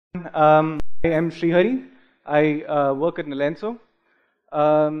I am Srihari. I work at Nalenso.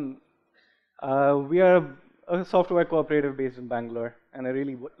 Um, we are a software cooperative based in Bangalore, and I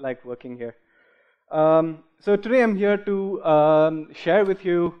really like working here. So today I'm here to share with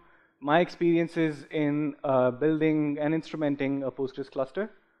you my experiences in building and instrumenting a Postgres cluster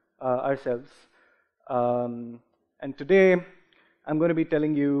ourselves. And today I'm going to be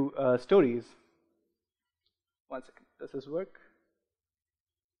telling you stories. One second, does this work?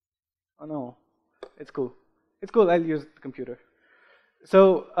 Oh no, it's cool. It's cool, I'll use the computer.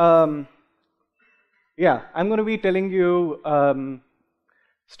 So, yeah, I'm going to be telling you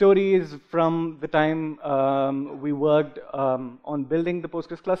stories from the time we worked on building the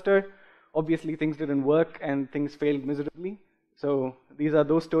Postgres cluster. Obviously, things didn't work and things failed miserably. So these are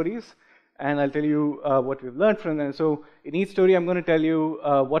those stories, and I'll tell you what we've learned from them. So in each story, I'm going to tell you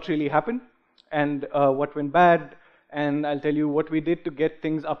what really happened and what went bad, and I'll tell you what we did to get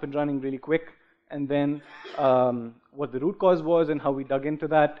things up and running really quick, and then what the root cause was and how we dug into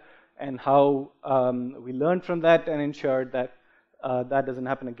that, and how we learned from that and ensured that that doesn't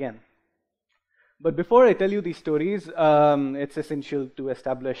happen again. But before I tell you these stories, it's essential to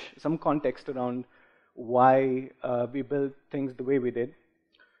establish some context around why we built things the way we did.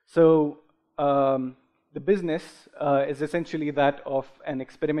 So the business is essentially that of an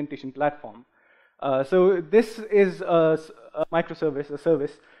experimentation platform. So this is a microservice, a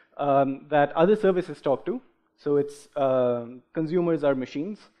service that other services talk to. So it's consumers are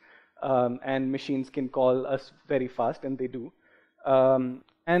machines, and machines can call us very fast, and they do.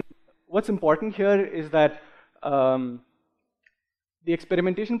 And what's important here is that the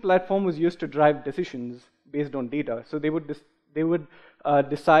experimentation platform was used to drive decisions based on data. So they would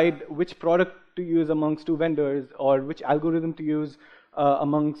decide which product to use amongst two vendors, or which algorithm to use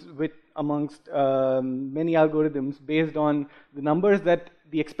amongst many algorithms based on the numbers that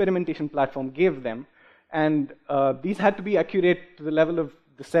the experimentation platform gave them. And these had to be accurate to the level of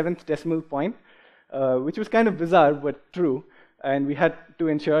the 7th decimal point, which was kind of bizarre but true. And we had to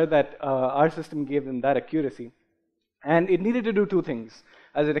ensure that our system gave them that accuracy. And it needed to do two things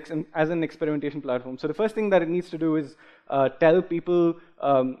as an experimentation platform. So the first thing that it needs to do is tell people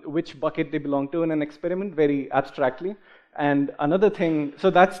which bucket they belong to in an experiment very abstractly. And another thing, so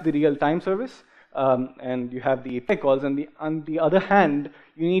that's the real-time service, and you have the API calls. And on the other hand,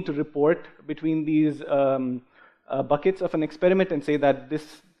 you need to report between these buckets of an experiment and say that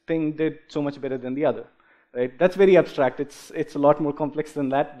this thing did so much better than the other. Right? That's very abstract. It's a lot more complex than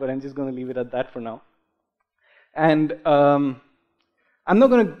that, but I'm just going to leave it at that for now. And I'm not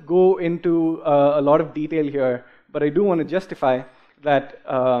going to go into a lot of detail here, but I do want to justify that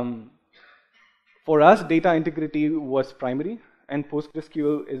for us, data integrity was primary, and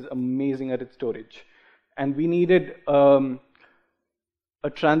PostgreSQL is amazing at its storage. And we needed a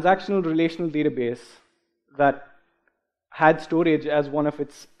transactional relational database that had storage as one of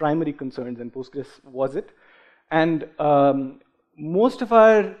its primary concerns, and Postgres was it. And most of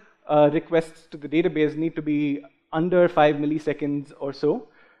our requests to the database need to be under 5 milliseconds or so,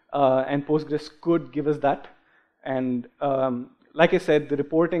 and Postgres could give us that. And like I said, the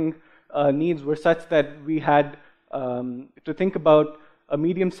reporting needs were such that we had to think about a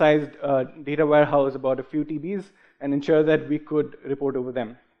medium-sized data warehouse, about a few TBs, and ensure that we could report over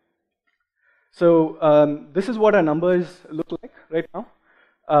them. So this is what our numbers look like right now.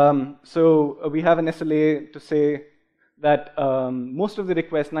 So we have an SLA to say that most of the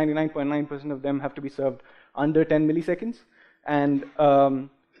requests, 99.9% of them, have to be served under 10 milliseconds. And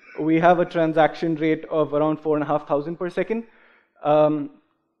we have a transaction rate of around 4,500 per second.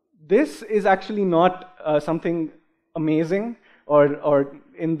 This is actually not something amazing or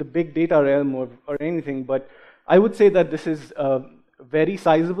in the big data realm or anything, but I would say that this is very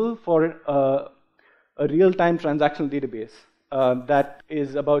sizable for a real-time transactional database that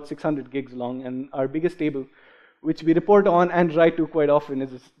is about 600 gigs long. And our biggest table, which we report on and write to quite often,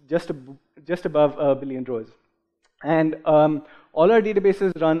 is just above a billion rows. And all our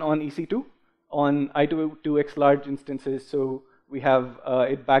databases run on EC2, on I2X large instances, so we have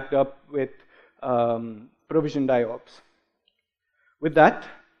it backed up with provisioned IOPS. With that,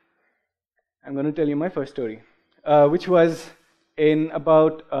 I'm going to tell you my first story, which was in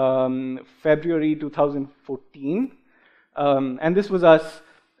about February 2014. And this was us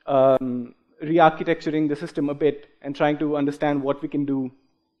re-architecturing the system a bit and trying to understand what we can do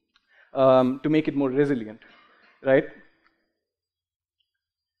to make it more resilient, right?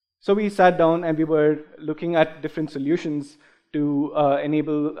 So we sat down and we were looking at different solutions to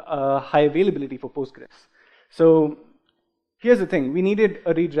enable high availability for Postgres. So here's the thing. We needed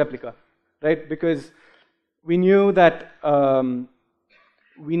a read replica, right? Because we knew that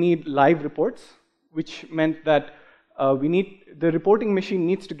we need live reports, which meant that the reporting machine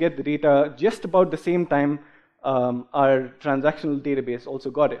needs to get the data just about the same time our transactional database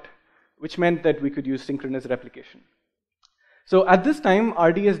also got it, which meant that we could use synchronous replication. So at this time,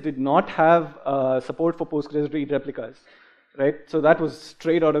 RDS did not have support for Postgres read replicas, right? So that was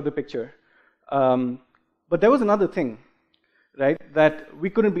straight out of the picture. But there was another thing, right? That we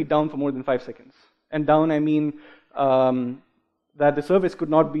couldn't be down for more than 5 seconds. And down, I mean that the service could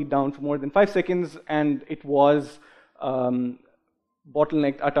not be down for more than 5 seconds, and it was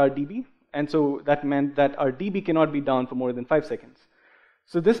bottlenecked at our DB. And so that meant that our DB cannot be down for more than 5 seconds.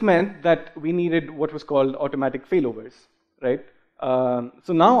 So this meant that we needed what was called automatic failovers, right?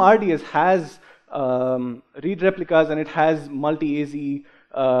 So now RDS has read replicas and it has multi-AZ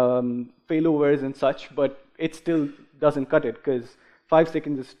failovers and such, but it still doesn't cut it because 5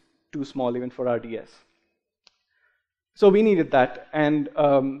 seconds is too small even for RDS. So we needed that, and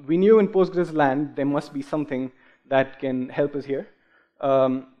we knew in Postgres land there must be something that can help us here.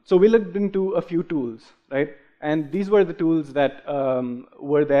 So we looked into a few tools, right? And these were the tools that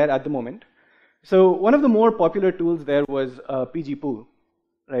were there at the moment. So one of the more popular tools there was pgpool,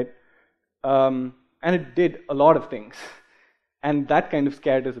 right? And it did a lot of things, and that kind of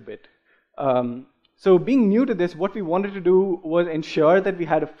scared us a bit. So being new to this, what we wanted to do was ensure that we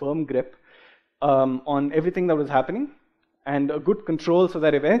had a firm grip on everything that was happening and a good control so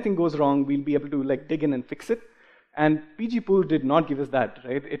that if anything goes wrong, we'll be able to like dig in and fix it. And pgpool did not give us that,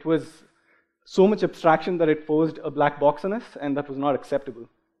 right? It was so much abstraction that it posed a black box on us, and that was not acceptable.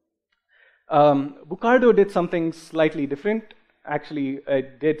 Bucardo did something slightly different. Actually,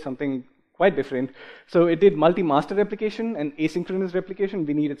 it did something quite different. So it did multi-master replication and asynchronous replication.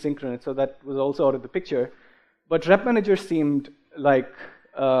 We needed synchronous, so that was also out of the picture. But Rep Manager seemed like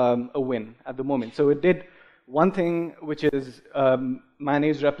a win at the moment. So it did one thing, which is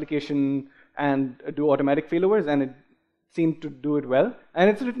manage replication and do automatic failovers, and it seemed to do it well. And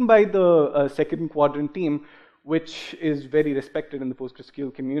it's written by the second quadrant team, which is very respected in the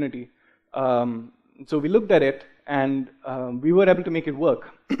PostgreSQL community. So we looked at it, and we were able to make it work.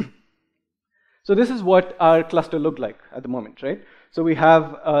 So this is what our cluster looked like at the moment, right? So we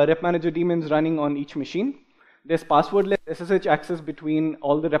have Rep Manager daemons running on each machine. There's passwordless SSH access between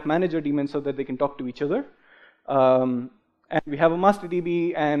all the Rep Manager daemons so that they can talk to each other. And we have a master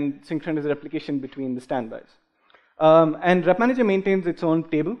DB and synchronous replication between the standbys. And Rep Manager maintains its own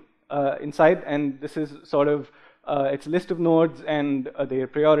table inside, and this is sort of its list of nodes and their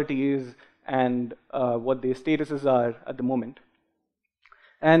priorities and what their statuses are at the moment.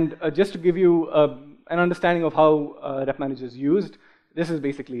 And just to give you an understanding of how Rep Manager is used, this is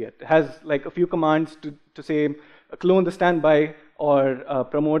basically it. It has like a few commands to say clone the standby or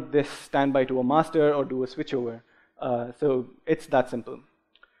promote this standby to a master or do a switchover. So it's that simple.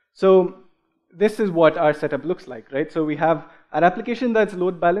 So this is what our setup looks like, right? So we have an application that's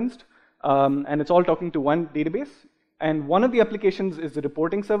load balanced, and it's all talking to one database. And one of the applications is the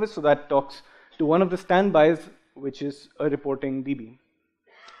reporting service, so that talks to one of the standbys, which is a reporting DB.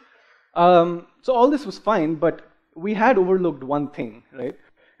 So all this was fine, but we had overlooked one thing, right?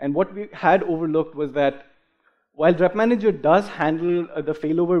 And what we had overlooked was that while Rep Manager does handle the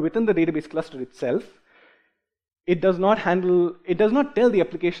failover within the database cluster itself, it does not tell the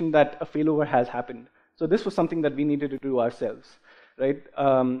application that a failover has happened. So this was something that we needed to do ourselves, right?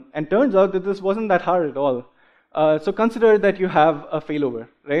 And turns out that this wasn't that hard at all. So consider that you have a failover,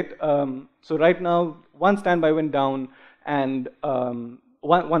 right? So right now, one standby went down, and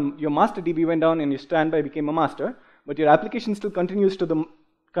your master DB went down, and your standby became a master, but your application still continues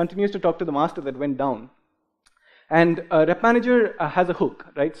to talk to the master that went down. And Rep Manager has a hook,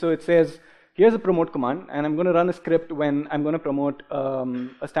 right? So it says, here's a promote command, and I'm going to run a script when I'm going to promote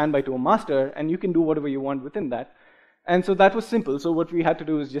a standby to a master, and you can do whatever you want within that. And so that was simple. So what we had to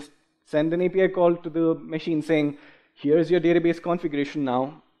do is just send an API call to the machine saying, here's your database configuration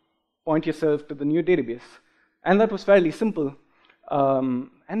now, point yourself to the new database. And that was fairly simple.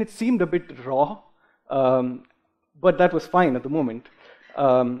 And it seemed a bit raw, but that was fine at the moment.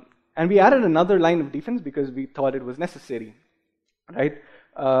 And we added another line of defense because we thought it was necessary, right?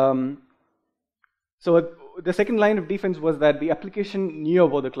 So the second line of defense was that the application knew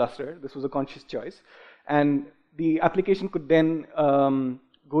about the cluster. This was a conscious choice. And the application could then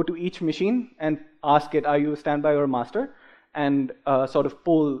go to each machine and ask it, are you a standby or a master? And sort of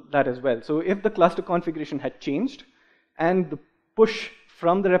poll that as well. So if the cluster configuration had changed and the push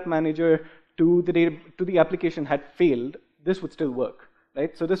from the Rep Manager to the application had failed, this would still work,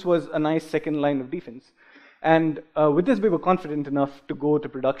 right? So this was a nice second line of defense. And with this, we were confident enough to go to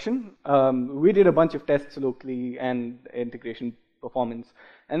production. We did a bunch of tests locally, and integration performance.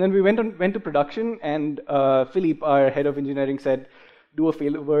 And then we went to production, and Philippe, our head of engineering, said, do a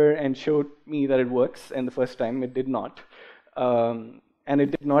failover, and showed me that it works. And the first time it did not. And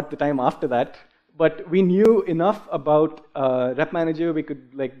it did not the time after that. But we knew enough about Rep Manager. We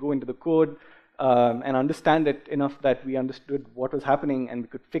could go into the code and understand it enough that we understood what was happening and we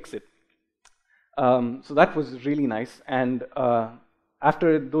could fix it. So that was really nice. And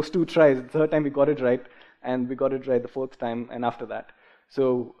after those 2 tries, the third time we got it right, and we got it right the 4th time and after that.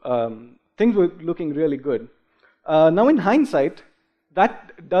 So things were looking really good. Now in hindsight,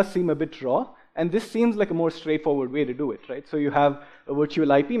 that does seem a bit raw, and this seems like a more straightforward way to do it, right? So you have a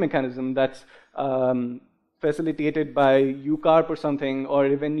virtual IP mechanism that's facilitated by UCARP or something, or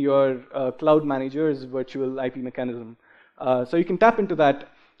even your cloud manager's virtual IP mechanism. So you can tap into that,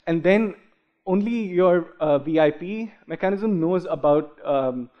 and then only your VIP mechanism knows about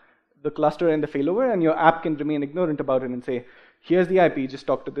the cluster and the failover, and your app can remain ignorant about it and say, here's the IP, just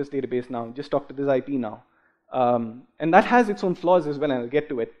talk to this database now, just talk to this IP now. And that has its own flaws as well, and I'll get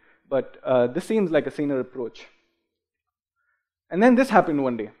to it. But this seems like a saner approach. And then this happened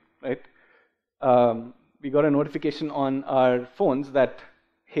one day, right? We got a notification on our phones that,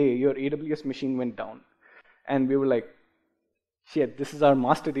 hey, your AWS machine went down. And we were like, shit, this is our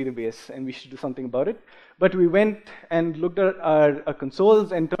master database, and we should do something about it. But we went and looked at our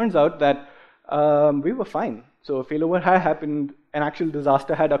consoles, and turns out that we were fine. So a failover had happened, an actual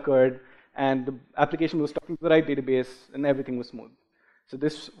disaster had occurred, and the application was talking to the right database, and everything was smooth. So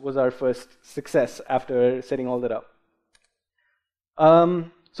this was our first success after setting all that up.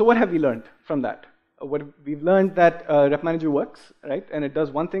 So what have we learned from that? We've learned that Rep Manager works, right? And it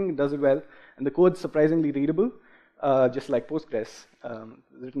does one thing, it does it well, and the code's surprisingly readable, just like Postgres,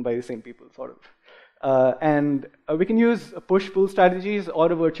 written by the same people, sort of. And we can use push-pull strategies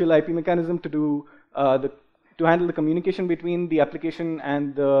or a virtual IP mechanism to do to handle the communication between the application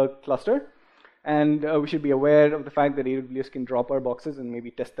and the cluster. And we should be aware of the fact that AWS can drop our boxes and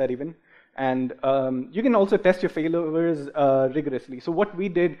maybe test that even. And you can also test your failovers rigorously. So what we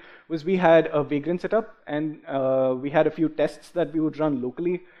did was we had a Vagrant setup, and we had a few tests that we would run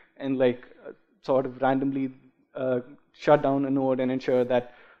locally and sort of randomly shut down a node and ensure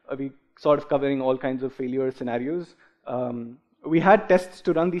that we sort of covering all kinds of failure scenarios. We had tests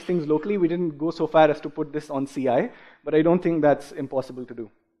to run these things locally. We didn't go so far as to put this on CI, but I don't think that's impossible to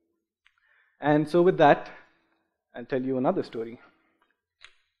do. And so with that, I'll tell you another story.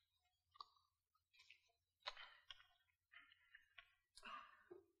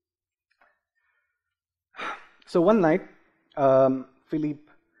 So one night, Philippe,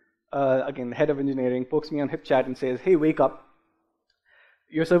 again, head of engineering, pokes me on HipChat and says, hey, wake up.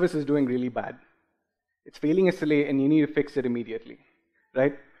 Your service is doing really bad. It's failing SLA, and you need to fix it immediately,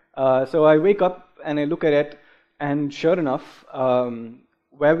 right? So I wake up, and I look at it, and sure enough,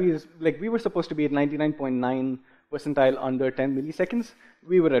 where we were supposed to be at 99.9 percentile under 10 milliseconds,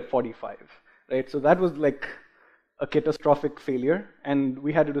 we were at 45, right? So that was like a catastrophic failure, and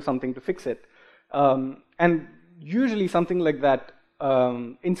we had to do something to fix it. And usually something like that,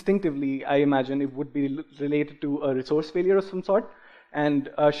 instinctively, I imagine it would be related to a resource failure of some sort. And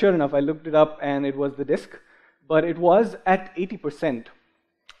sure enough, I looked it up, and it was the disk, but it was at 80%.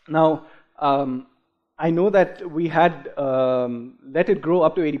 Now, I know that we had let it grow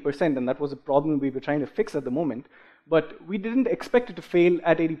up to 80%, and that was a problem we were trying to fix at the moment, but we didn't expect it to fail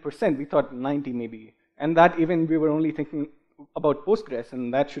at 80%. We thought 90 maybe, and that even we were only thinking about Postgres,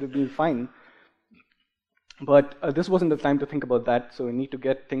 and that should have been fine. But this wasn't the time to think about that, so we need to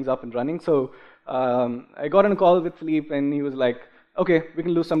get things up and running. So I got on a call with Philippe, and he was like, okay, we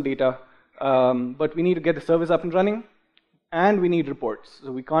can lose some data, but we need to get the service up and running, and we need reports.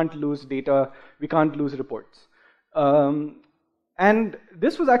 So we can't lose data, we can't lose reports. And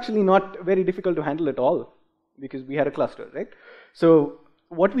this was actually not very difficult to handle at all, because we had a cluster, right? So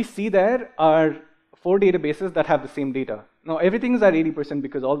what we see there are 4 databases that have the same data. Now, everything is at 80%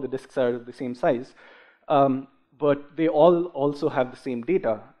 because all the disks are the same size. But they all also have the same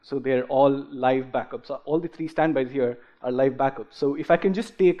data, so they're all live backups. So all the 3 standbys here are live backups. So if I can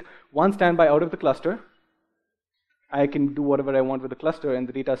just take one standby out of the cluster, I can do whatever I want with the cluster, and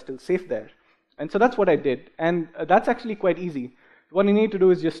the data is still safe there. And so that's what I did, and that's actually quite easy. What you need to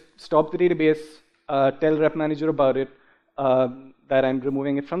do is just stop the database, tell Rep Manager about it, that I'm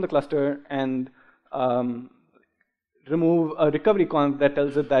removing it from the cluster, and remove a recovery conf that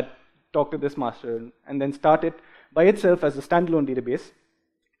tells it that talk to this master, and then start it by itself as a standalone database.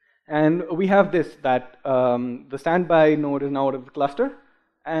 And we have this, that the standby node is now out of the cluster,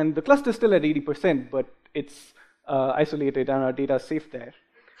 and the cluster is still at 80%, but it's isolated and our data is safe there.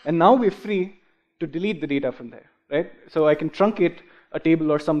 And now we're free to delete the data from there, right? So I can truncate a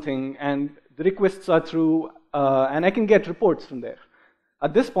table or something, and the requests are through, and I can get reports from there.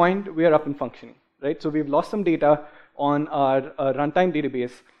 At this point, we are up and functioning, right? So we've lost some data on our runtime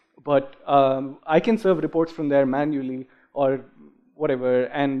database, but I can serve reports from there manually or whatever,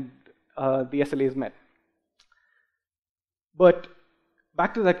 and the SLA is met. But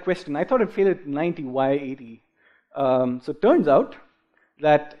back to that question, I thought it failed at 90, why 80? So it turns out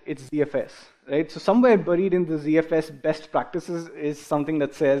that it's ZFS, right? So somewhere buried in the ZFS best practices is something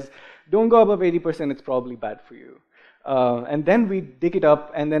that says, don't go above 80%, it's probably bad for you. And then we dig it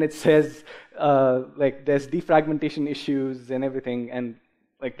up, and then it says, like, there's defragmentation issues and everything, and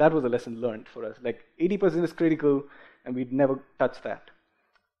like that was a lesson learned for us. Like 80% is critical, and we'd never touch that.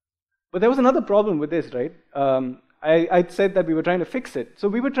 But there was another problem with this, right? I'd said that we were trying to fix it. So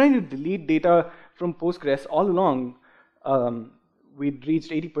we were trying to delete data from Postgres all along. We'd reached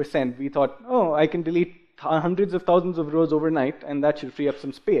 80%. We thought, oh, I can delete hundreds of thousands of rows overnight, and that should free up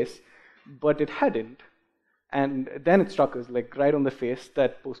some space. But it hadn't. And then it struck us, like right on the face,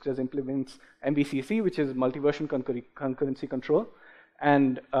 that Postgres implements MVCC, which is multi-version concurrency control.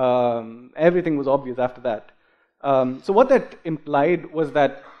 And everything was obvious after that. So what that implied was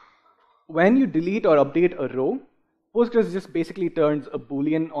that when you delete or update a row, Postgres just basically turns a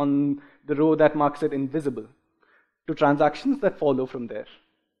Boolean on the row that marks it invisible to transactions that follow from there.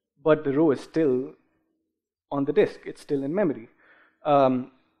 But the row is still on the disk. It's still in memory.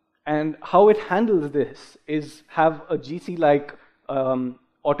 And how it handles this is have a GC-like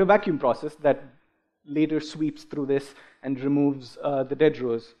auto vacuum process that later sweeps through this and removes the dead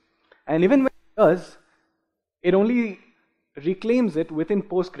rows. And even when it does, it only reclaims it within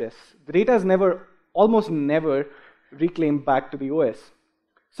Postgres. The data is never, almost never, reclaimed back to the OS.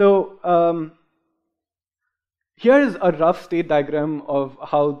 So here is a rough state diagram of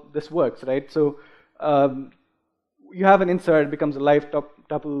how this works, right? So you have an insert, becomes a live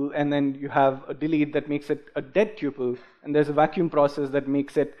tuple, and then you have a delete that makes it a dead tuple, and there's a vacuum process that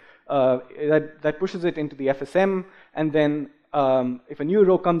makes it, that pushes it into the FSM, and then if a new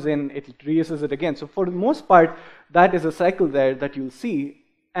row comes in, it reuses it again. So for the most part, that is a cycle there that you'll see,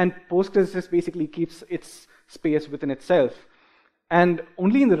 and Postgres just basically keeps its space within itself. And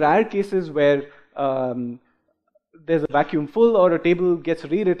only in the rare cases where there's a vacuum full or a table gets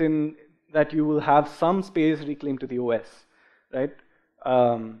rewritten, that you will have some space reclaimed to the OS, right?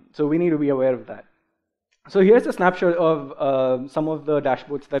 So we need to be aware of that. So here's a snapshot of some of the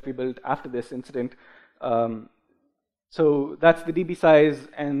dashboards that we built after this incident. So that's the DB size,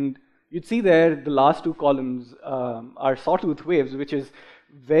 and you'd see there the last two columns are sawtooth waves, which is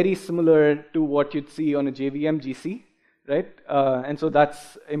very similar to what you'd see on a JVM GC, right? And so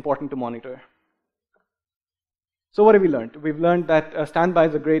that's important to monitor. So what have we learned? We've learned that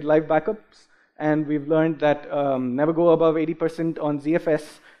standbys are great live backups, and we've learned that never go above 80% on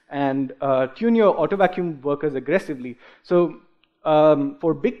ZFS, and tune your auto vacuum workers aggressively. So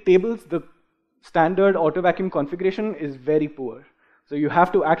for big tables, the standard auto vacuum configuration is very poor. So you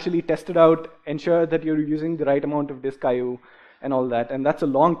have to actually test it out, ensure that you're using the right amount of disk I/O and all that. And that's a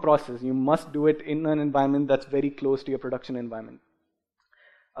long process. You must do it in an environment that's very close to your production environment.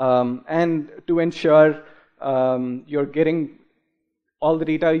 And to ensure you're getting all the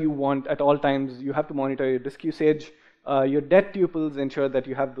data you want at all times, you have to monitor your disk usage. Your dead tuples, ensure that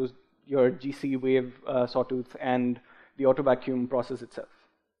you have those, your GC wave sawtooth and the auto vacuum process itself.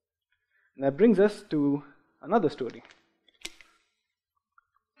 And that brings us to another story.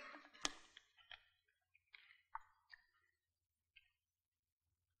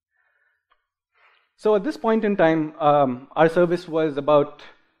 So at this point in time, our service was about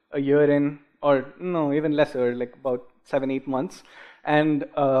a year in, or no, even lesser, like about 7-8 months. And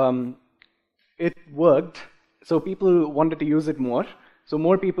it worked. So people wanted to use it more. So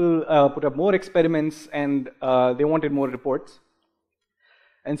more people put up more experiments, and they wanted more reports.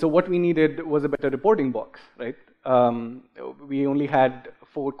 And so what we needed was a better reporting box, right? We only had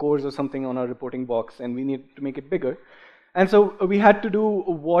 4 cores or something on our reporting box, and we needed to make it bigger. And so we had to do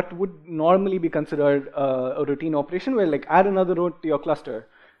what would normally be considered a routine operation, where like add another row to your cluster,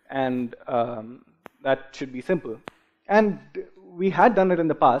 and that should be simple. And we had done it in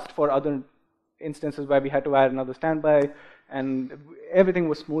the past for other instances where we had to add another standby, and everything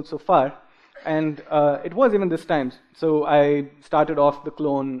was smooth so far. And it was even this time. So I started off the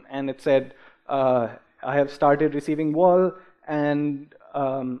clone, and it said, I have started receiving wall, and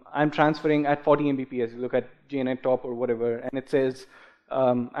I'm transferring at 40 Mbps. You look at JNet top or whatever, and it says,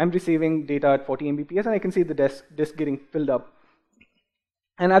 I'm receiving data at 40 Mbps, and I can see the disk getting filled up.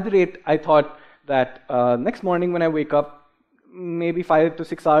 And at the rate, I thought that next morning when I wake up, maybe 5 to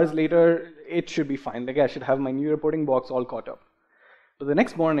 6 hours later, it should be fine. Like I should have my new reporting box all caught up. So the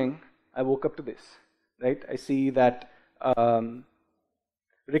next morning, I woke up to this, right? I see that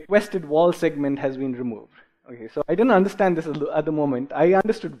requested wall segment has been removed. Okay, so I didn't understand this at the moment. I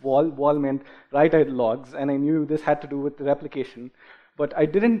understood wall. Wall meant write-ahead logs, and I knew this had to do with the replication, but I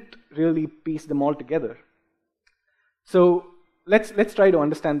didn't really piece them all together. So let's try to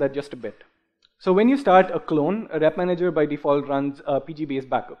understand that just a bit. So when you start a clone, a rep manager by default runs a PG-based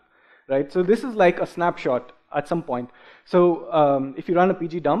backup, right? So this is like a snapshot at some point. So if you run a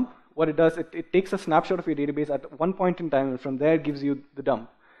PG dump, what it does, it takes a snapshot of your database at one point in time, and from there gives you the dump.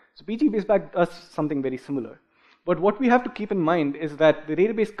 So PG-based backup does something very similar. But what we have to keep in mind is that the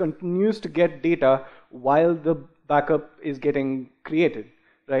database continues to get data while the backup is getting created,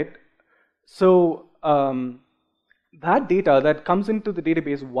 right? So that data that comes into the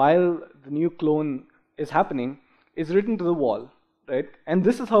database while the new clone is happening is written to the wall, right? And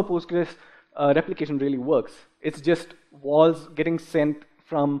this is how Postgres replication really works. It's just walls getting sent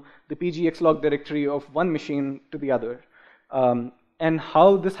from the pgxlog directory of one machine to the other. And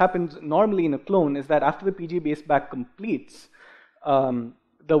how this happens normally in a clone is that after the PG-based back completes,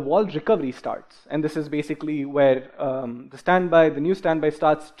 the wall recovery starts. And this is basically where the new standby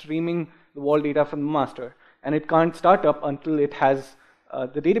starts streaming the wall data from the master. And it can't start up until it has,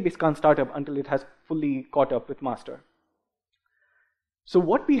 the database can't start up until it has fully caught up with master. So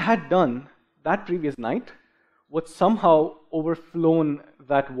what we had done that previous night was somehow overflown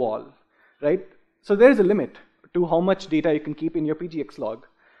that wall, right? So there's a limit to how much data you can keep in your pgxlog.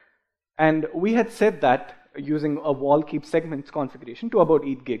 And we had set that using a wall keep segments configuration to about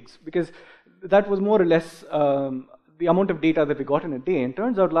 8 gigs, because that was more or less the amount of data that we got in a day. And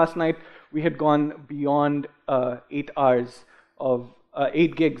turns out last night we had gone beyond 8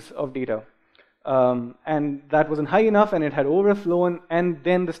 gigs of data. And that wasn't high enough, and it had overflown, and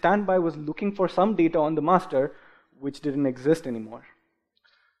then the standby was looking for some data on the master, which didn't exist anymore.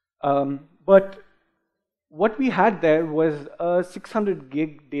 But what we had there was a 600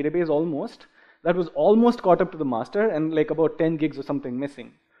 gig database almost, that was almost caught up to the master, and like about 10 gigs or something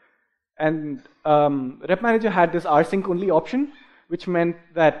missing. And Rep Manager had this rsync only option, which meant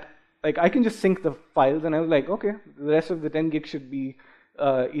that like I can just sync the files, and I was like, okay, the rest of the 10 gigs should be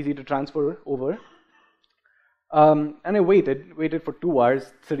easy to transfer over. And I waited for 2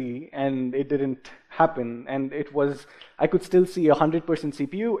 hours, 3, and it didn't happen. And it was, I could still see 100%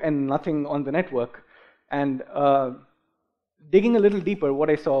 CPU and nothing on the network. And digging a little deeper, what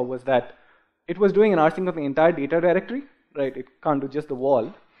I saw was that it was doing an rsync of the entire data directory, right? It can't do just the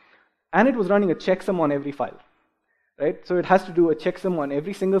wall. And it was running a checksum on every file, right? So it has to do a checksum on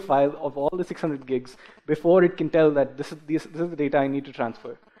every single file of all the 600 gigs before it can tell that this is the data I need to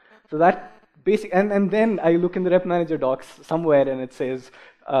transfer. So that basic, and then I look in the Rep Manager docs somewhere, and it says,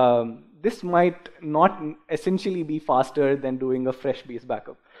 this might not essentially be faster than doing a fresh base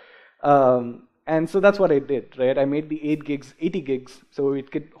backup. And so that's what I did, right? I made the 8 gigs 80 gigs, so it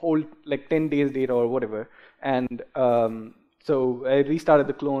could hold like 10 days data or whatever. And so I restarted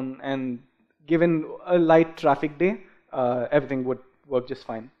the clone, and given a light traffic day, everything would work just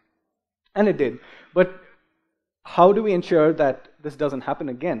fine. And it did. But how do we ensure that this doesn't happen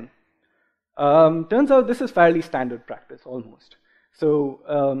again? Turns out this is fairly standard practice, almost. So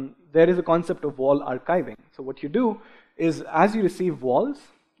there is a concept of wall archiving. So what you do is, as you receive walls,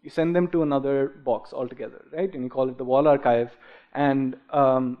 you send them to another box altogether, right? And you call it the wall archive. And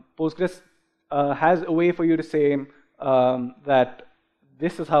Postgres has a way for you to say that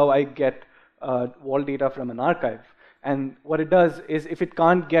this is how I get wall data from an archive. And what it does is, if it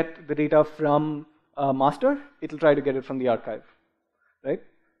can't get the data from master, it'll try to get it from the archive, right?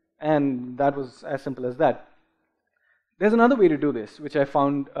 And that was as simple as that. There's another way to do this, which I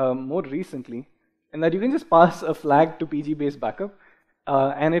found more recently, and that you can just pass a flag to PG-based backup,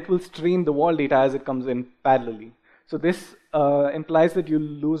 and it will stream the wall data as it comes in parallelly. So this implies that you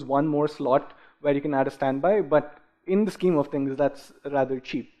lose one more slot where you can add a standby, but in the scheme of things, that's rather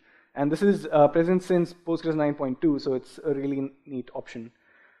cheap. And this is present since Postgres 9.2, so it's a really neat option.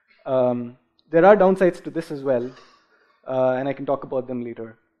 There are downsides to this as well, and I can talk about them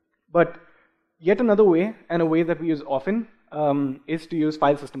later. But yet another way, and a way that we use often, is to use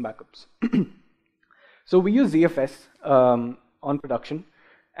file system backups. So we use ZFS on production,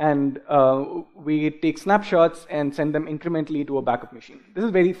 and we take snapshots and send them incrementally to a backup machine. This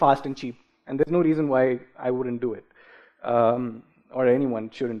is very fast and cheap, and there's no reason why I wouldn't do it, or anyone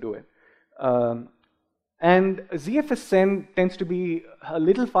shouldn't do it. And ZFS send tends to be a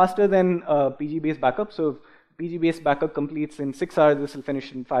little faster than PG-based backup. So if PG-based backup completes in 6 hours, this will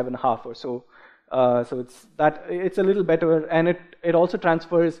finish in 5.5 or so. So it's a little better, and it also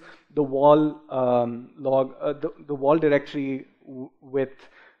transfers the wall log, the wall directory with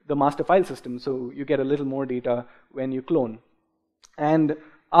the master file system. So you get a little more data when you clone. And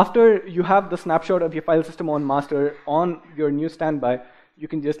after you have the snapshot of your file system on master on your new standby, you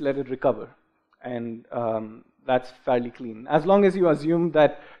can just let it recover, and that's fairly clean. As long as you assume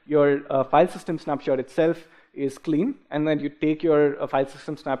that your file system snapshot itself is clean, and then you take your file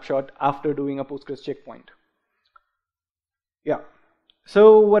system snapshot after doing a Postgres checkpoint. Yeah.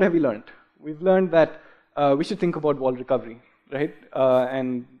 So what have we learned? We've learned that we should think about wall recovery, right?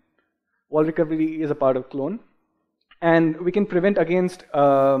 And wall recovery is a part of clone. And we can prevent against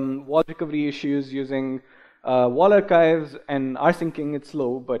wall recovery issues using wall archives and rsyncing. It's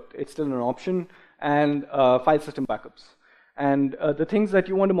slow, but it's still an option, and file system backups. And the things that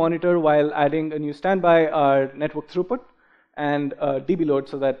you want to monitor while adding a new standby are network throughput and DB load,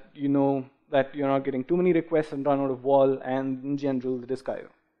 so that you know that you're not getting too many requests and run out of wall, and in general, the disk IO.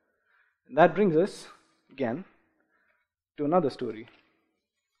 And that brings us, again, to another story.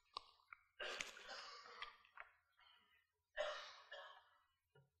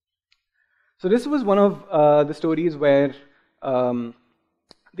 So this was one of the stories where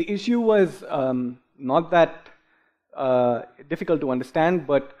the issue was not that difficult to understand,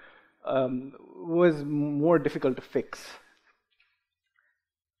 but was more difficult to fix.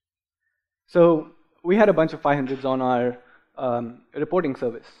 So we had a bunch of 500s on our reporting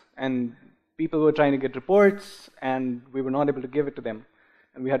service, and people were trying to get reports, and we were not able to give it to them.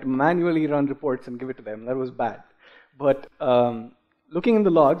 And we had to manually run reports and give it to them. That was bad. But looking in the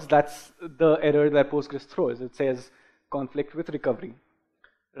logs, that's the error that Postgres throws. It says conflict with recovery,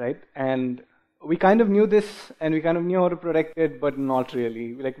 right? And we kind of knew this, and we kind of knew how to protect it, but not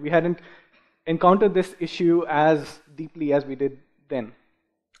really. Like, we hadn't encountered this issue as deeply as we did then.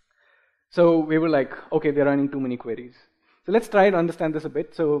 So we were like, okay, they're running too many queries. So let's try to understand this a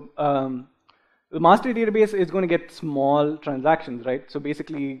bit. So the master database is going to get small transactions, right? So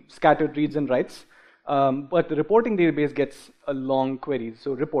basically scattered reads and writes. But the reporting database gets a long queries,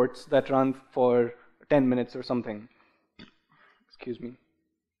 so reports that run for 10 minutes or something. Excuse me.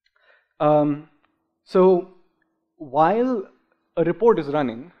 So while a report is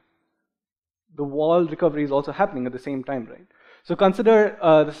running, the wall recovery is also happening at the same time, right? So consider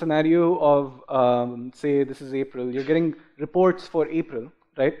the scenario of, say, this is April. You're getting reports for April,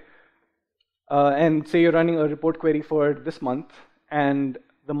 right? And say you're running a report query for this month, and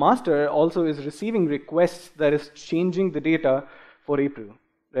the master also is receiving requests that is changing the data for April,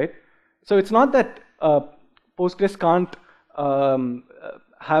 right? So it's not that Postgres can't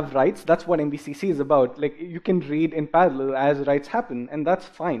have writes. That's what MVCC is about. Like, you can read in parallel as writes happen, and that's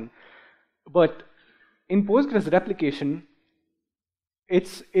fine. But in Postgres replication,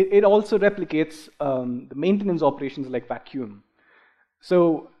 it also replicates the maintenance operations like vacuum.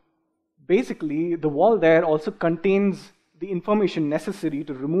 So basically, the wall there also contains the information necessary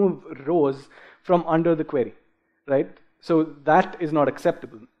to remove rows from under the query, right? So that is not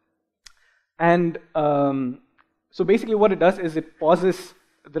acceptable. And so basically what it does is it pauses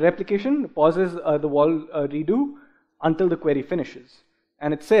the replication, pauses the wall redo until the query finishes.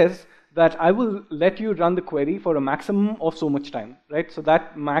 And it says that I will let you run the query for a maximum of so much time, right? So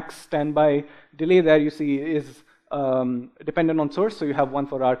that max standby delay there you see is dependent on source. So you have one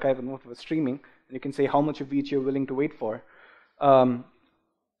for archive and one for streaming. And you can say how much of each you're willing to wait for.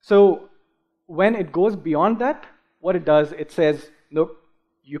 So when it goes beyond that, what it does, it says, nope,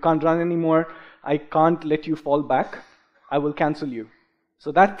 you can't run anymore. I can't let you fall back. I will cancel you.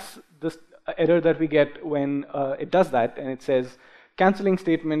 So that's the error that we get when it does that, and it says canceling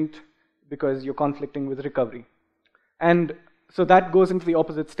statement because you're conflicting with recovery. And so that goes into the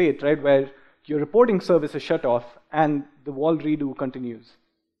opposite state, right, where your reporting service is shut off and the wall redo continues.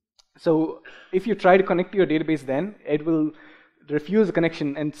 So if you try to connect to your database then, it will refuse the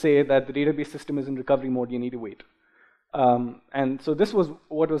connection and say that the database system is in recovery mode, you need to wait. And so this was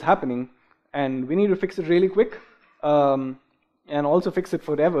what was happening, and we need to fix it really quick, and also fix it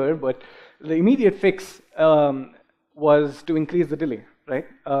forever, but the immediate fix was to increase the delay, right?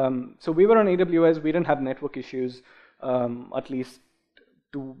 So we were on AWS, we didn't have network issues, at least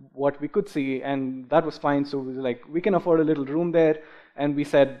to what we could see, and that was fine. So we were like, we can afford a little room there, and we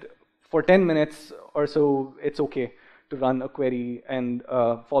said for 10 minutes or so, it's okay to run a query and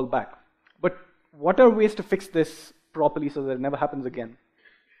fall back. But what are ways to fix this properly so that it never happens again?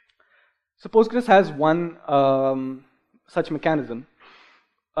 So Postgres has one such mechanism.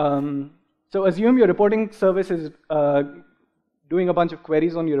 So assume your reporting service is doing a bunch of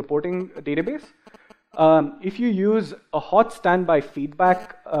queries on your reporting database. If you use a hot standby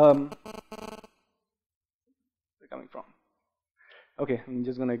feedback coming from? Okay, I'm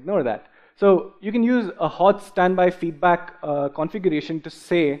just going to ignore that. So you can use a hot standby feedback configuration to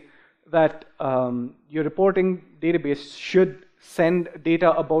say that your reporting database should send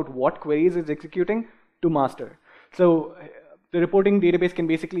data about what queries it's executing to master. So the reporting database can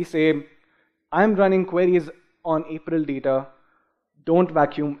basically say, I'm running queries on April data, don't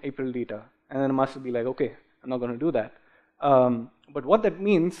vacuum April data. And then the master will be like, okay, I'm not going to do that. But what that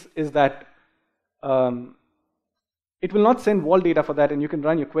means is that it will not send wall data for that, and you can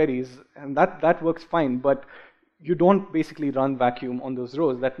run your queries, and that works fine, but you don't basically run vacuum on those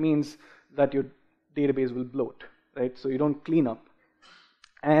rows. That means that your database will bloat, right? So you don't clean up.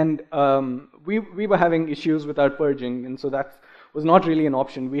 And we were having issues with our purging, and so that was not really an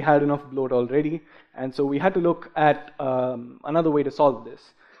option. We had enough bloat already, and so we had to look at another way to solve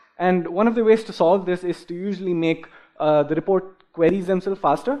this. And one of the ways to solve this is to usually make the report queries themselves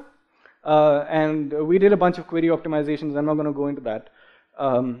faster. And we did a bunch of query optimizations. I'm not going to go into that.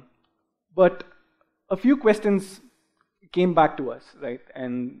 But a few questions came back to us, right?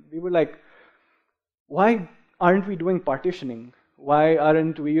 And we were like, why aren't we doing partitioning? Why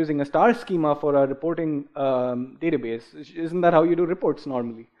aren't we using a star schema for our reporting database? Isn't that how you do reports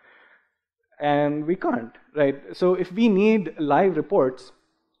normally? And we can't, right? So if we need live reports,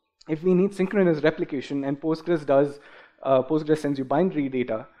 if we need synchronous replication, and Postgres does, Postgres sends you binary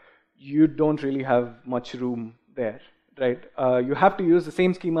data, you don't really have much room there, right? You have to use the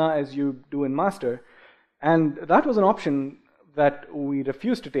same schema as you do in master. And that was an option that we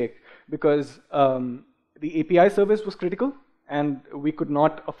refused to take because the API service was critical, and we could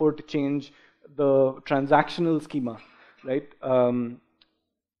not afford to change the transactional schema, right?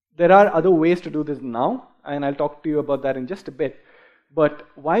 There are other ways to do this now, and I'll talk to you about that in just a bit. But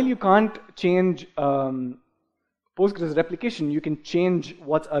while you can't change Postgres replication, you can change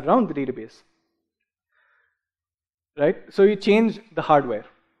what's around the database, right? So you change the hardware,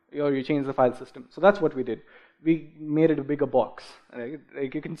 or you change the file system. So that's what we did. We made it a bigger box, right?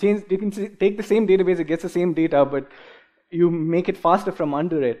 Like you can take the same database, it gets the same data, but you make it faster from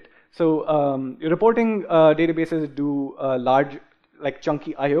under it. So your reporting databases do large, like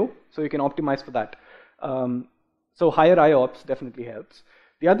chunky I/O, so you can optimize for that. So higher IOPS definitely helps.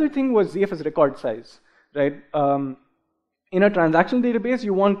 The other thing was ZFS record size, right? In a transactional database,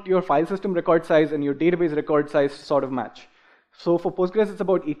 you want your file system record size and your database record size to sort of match. So for Postgres, it's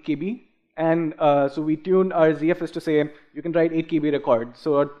about 8 KB, and so we tuned our ZFS to say you can write 8 KB records.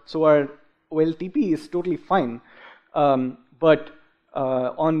 So our OLTP is totally fine. But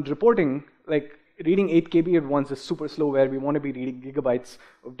on reporting, like reading 8 KB at once is super slow, where we want to be reading gigabytes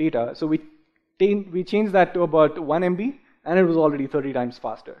of data. So we changed that to about 1 MB, and it was already 30 times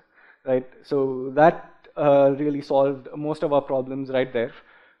faster, right? So that really solved most of our problems right there.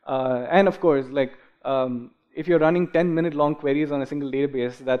 And of course, like if you're running 10-minute long queries on a single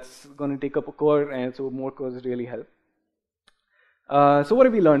database, that's going to take up a core, and so more cores really help. So what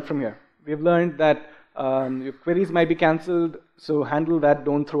have we learned from here? We've learned that your queries might be canceled, so handle that.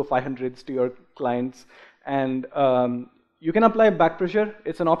 Don't throw 500s to your clients. And you can apply back pressure.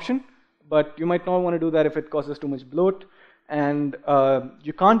 It's an option, but you might not want to do that if it causes too much bloat. And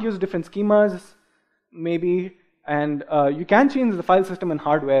you can't use different schemas, maybe. And you can change the file system and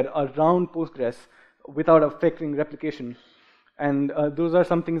hardware around Postgres without affecting replication. And those are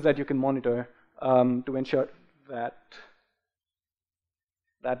some things that you can monitor to ensure that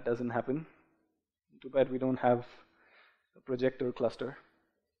that doesn't happen. Too bad we don't have a projector cluster.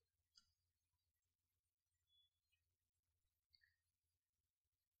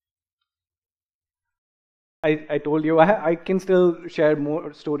 I told you I can still share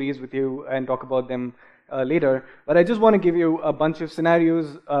more stories with you and talk about them later, but I just want to give you a bunch of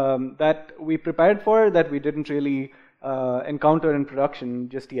scenarios that we prepared for that we didn't really encounter in production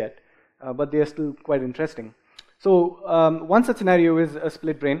just yet, but they are still quite interesting. So one such scenario is a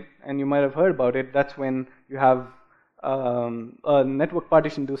split brain, and you might have heard about it. That's when you have a network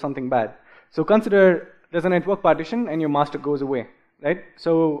partition do something bad. So consider there's a network partition and your master goes away, right?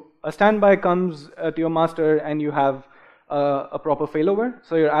 So a standby comes to your master and you have a proper failover.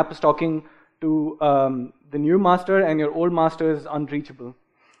 So your app is talking to the new master and your old master is unreachable,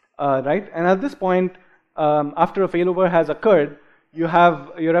 right? And at this point, after a failover has occurred, you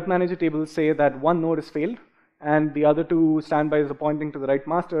have your rep manager table say that one node is failed and the other two standbys are pointing to the right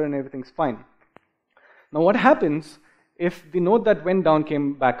master and everything's fine. Now what happens if the node that went down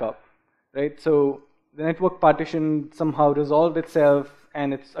came back up, right? So the network partition somehow resolved itself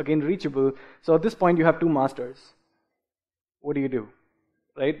and it's again reachable. So at this point you have two masters. What do?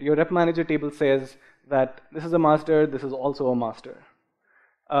 Right? Your rep manager table says that this is a master, this is also a master.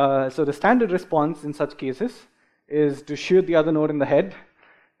 So the standard response in such cases is to shoot the other node in the head.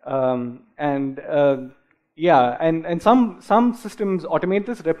 Yeah, and some systems automate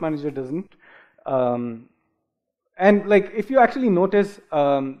this. Rep Manager doesn't. And like, if you actually notice,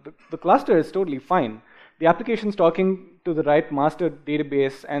 the cluster is totally fine. The application's talking to the right master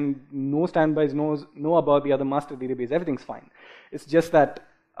database, and no standbys know about the other master database. Everything's fine. It's just that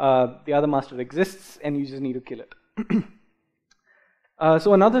the other master exists, and you just need to kill it.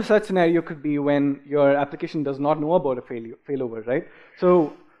 So another such scenario could be when your application does not know about a failover, right?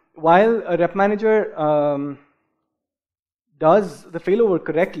 So while a rep manager does the failover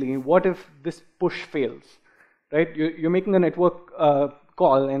correctly, what if this push fails, right? You're making a network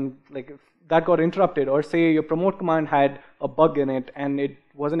call, and like if that got interrupted, or say your promote command had a bug in it and it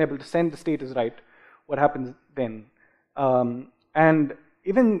wasn't able to send the status right, what happens then? And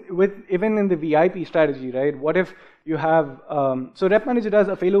even in the VIP strategy, right? What if you have so rep manager does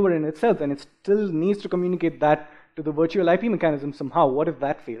a failover in itself, and it still needs to communicate that to the virtual IP mechanism somehow. What if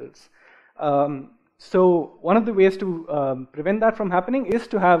that fails? So one of the ways to prevent that from happening is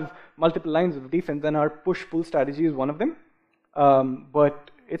to have multiple lines of defense, and our push-pull strategy is one of them. But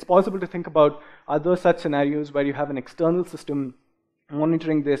it's possible to think about other such scenarios where you have an external system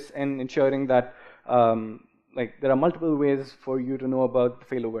monitoring this and ensuring that like there are multiple ways for you to know about the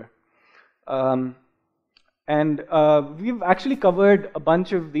failover. We've actually covered a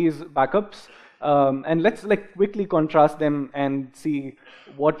bunch of these backups, and let's like quickly contrast them and see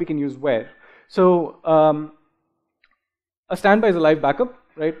what we can use where. So a standby is a live backup,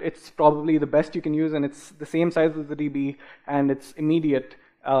 right? It's probably the best you can use, and it's the same size as the DB, and it's immediate,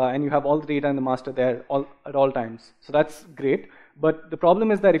 and you have all the data in the master there at all times. So that's great. But the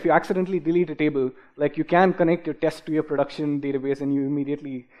problem is that if you accidentally delete a table, like you can connect your test to your production database, and you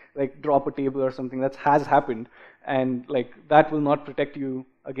immediately like drop a table or something. That has happened, and like that will not protect you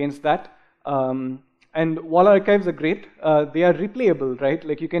against that. And wall archives are great. They are replayable, right?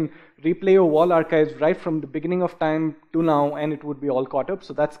 Like you can replay your wall archives right from the beginning of time to now, and it would be all caught up.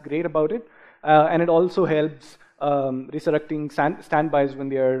 So that's great about it. And it also helps resurrecting standbys when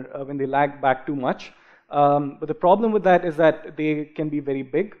they lag back too much. But the problem with that is that they can be very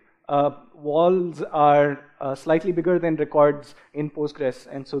big. Walls are slightly bigger than records in Postgres,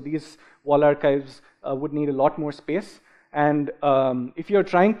 and so these wall archives would need a lot more space. And if you're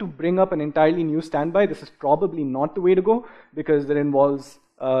trying to bring up an entirely new standby, this is probably not the way to go, because it involves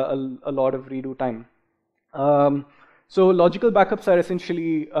a lot of redo time. So logical backups are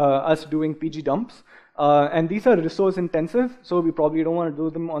essentially us doing PG dumps. And these are resource intensive, so we probably don't want to do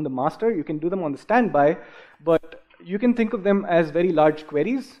them on the master. You can do them on the standby, but you can think of them as very large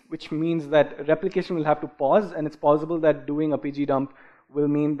queries, which means that replication will have to pause, and it's possible that doing a PG dump will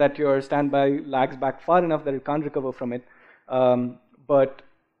mean that your standby lags back far enough that it can't recover from it. But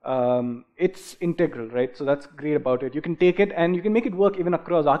it's integral, right? So that's great about it. You can take it and you can make it work even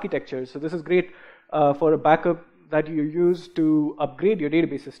across architectures. So this is great for a backup that you use to upgrade your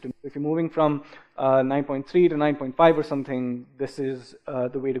database system. If you're moving from 9.3 to 9.5 or something, this is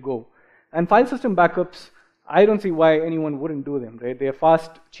the way to go. And file system backups, I don't see why anyone wouldn't do them, right? They're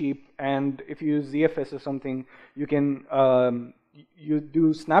fast, cheap, and if you use ZFS or something, you can you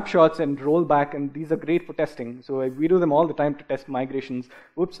do snapshots and roll back, and these are great for testing. So we do them all the time to test migrations.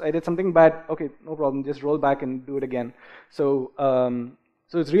 Whoops, I did something bad. Okay, no problem, just roll back and do it again. So,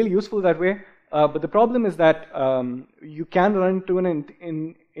 so it's really useful that way. But the problem is that you can run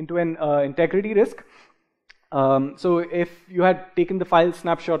into an integrity risk. So if you had taken the file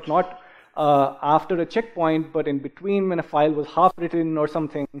snapshot not after a checkpoint, but in between when a file was half written or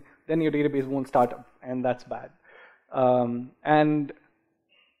something, then your database won't start up, and that's bad. And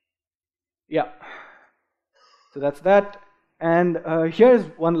yeah, so that's that. And here's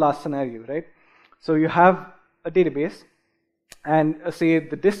one last scenario, right? So you have a database, and say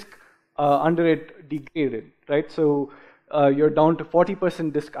the disk under it degraded, right? So you're down to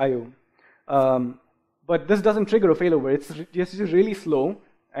 40% disk I/O. But this doesn't trigger a failover. It's just really slow,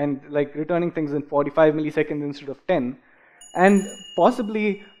 and like returning things in 45 milliseconds instead of 10. And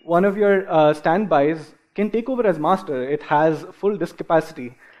possibly one of your standbys can take over as master. It has full disk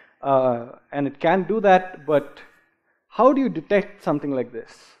capacity, and it can do that, but how do you detect something like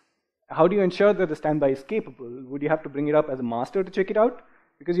this? How do you ensure that the standby is capable? Would you have to bring it up as a master to check it out?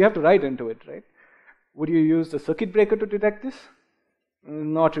 Because you have to write into it, right? Would you use the circuit breaker to detect this?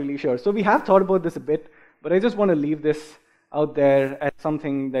 Not really sure. So we have thought about this a bit, but I just want to leave this out there as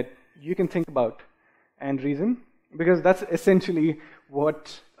something that you can think about and reason, because that's essentially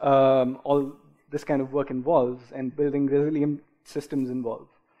what all this kind of work involves, and building resilient systems involve.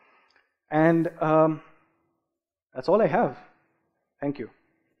 And that's all I have. Thank you.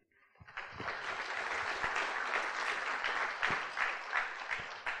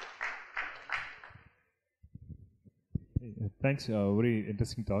 Thanks. Very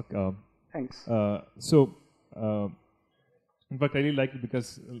interesting talk. Thanks. In fact, I really like it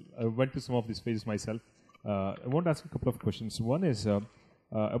because I went through some of these phases myself. I want to ask a couple of questions. One is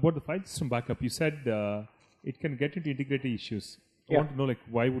about the file system backup. You said it can get into integrity issues. I want to know, like,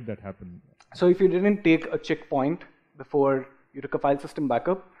 why would that happen? So if you didn't take a checkpoint before you took a file system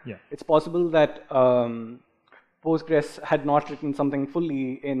backup, it's possible that Postgres had not written something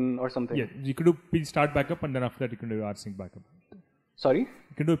fully in or something. Yeah, you could do PG start backup, and then after that you can do rsync backup. Sorry?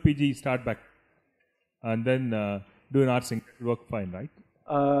 You can do a PG start back, and then do an rsync. It will work fine, right?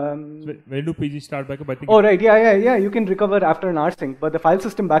 So when you do PG start backup, I think. Oh, right. Yeah. You can recover after an rsync, but the file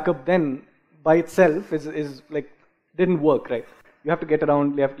system backup then by itself is like didn't work, right? You have to get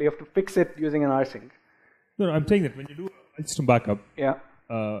around. You have to fix it using an rsync. No, I'm saying that when you do a file system backup,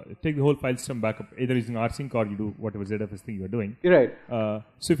 take the whole file system backup, either using rsync or you do whatever ZFS thing you're doing. You're right.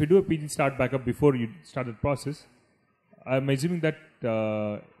 So if you do a PG start backup before you start the process, I'm assuming that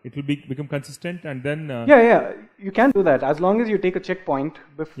it will become consistent, and then you can do that as long as you take a checkpoint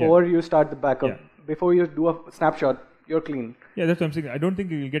before you start the backup. Before you do a snapshot, you're clean. Yeah, that's what I'm saying. I don't think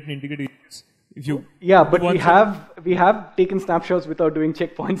you will get an integrity if you. Yeah, but we have taken snapshots without doing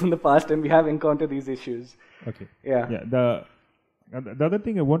checkpoints in the past, and we have encountered these issues. Okay. Yeah. The other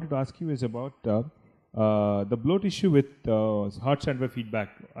thing I wanted to ask you is about the bloat issue with hot standby feedback.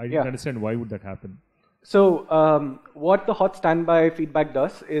 I didn't understand why would that happen. So what the hot standby feedback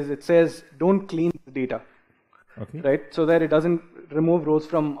does is it says don't clean the data, right? So that it doesn't remove rows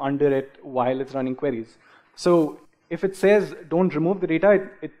from under it while it's running queries. So if it says don't remove the data,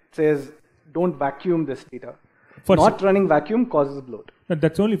 it says don't vacuum this data. Not running vacuum causes bloat. No,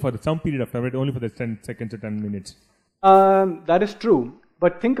 that's only for some period of time, right? Only for the 10 seconds or 10 minutes. That is true,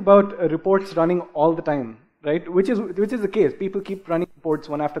 but think about reports running all the time. Right, which is the case. People keep running reports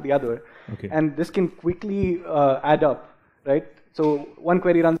one after the other, and this can quickly add up, right? So one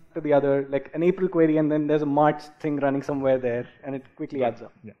query runs after the other, like an April query, and then there's a March thing running somewhere there, and it quickly adds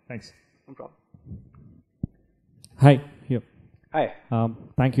up. Yeah, thanks. No problem. Hi, here. Hi.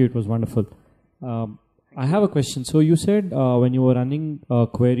 Thank you. It was wonderful. I have a question. So you said when you were running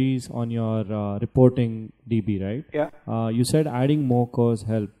queries on your reporting DB, right? Yeah. You said adding more cores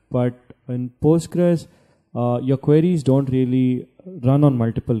help, but in Postgres. Your queries don't really run on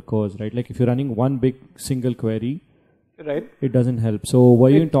multiple cores, right? Like if you're running one big single query, right, it doesn't help. So were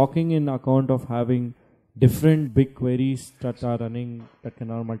you talking in account of having different big queries that are running that can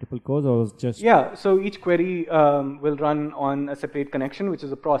run multiple cores, or was just so each query will run on a separate connection, which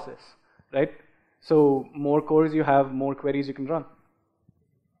is a process, right? So more cores you have, more queries you can run.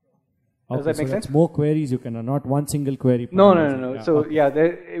 Does that make sense? More queries you can run, not one single query. No. Yeah, so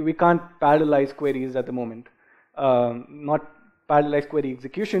we can't parallelize queries at the moment. Not parallelize query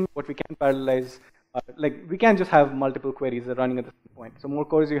execution, but we can parallelize, we can just have multiple queries that are running at the same point. So more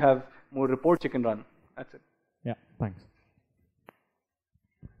cores you have, more reports you can run. That's it. Yeah, thanks.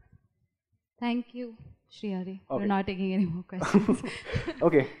 Thank you, Srihari. We're not taking any more questions.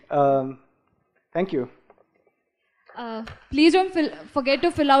 Okay. Thank you. Please don't forget to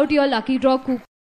fill out your lucky draw coupon.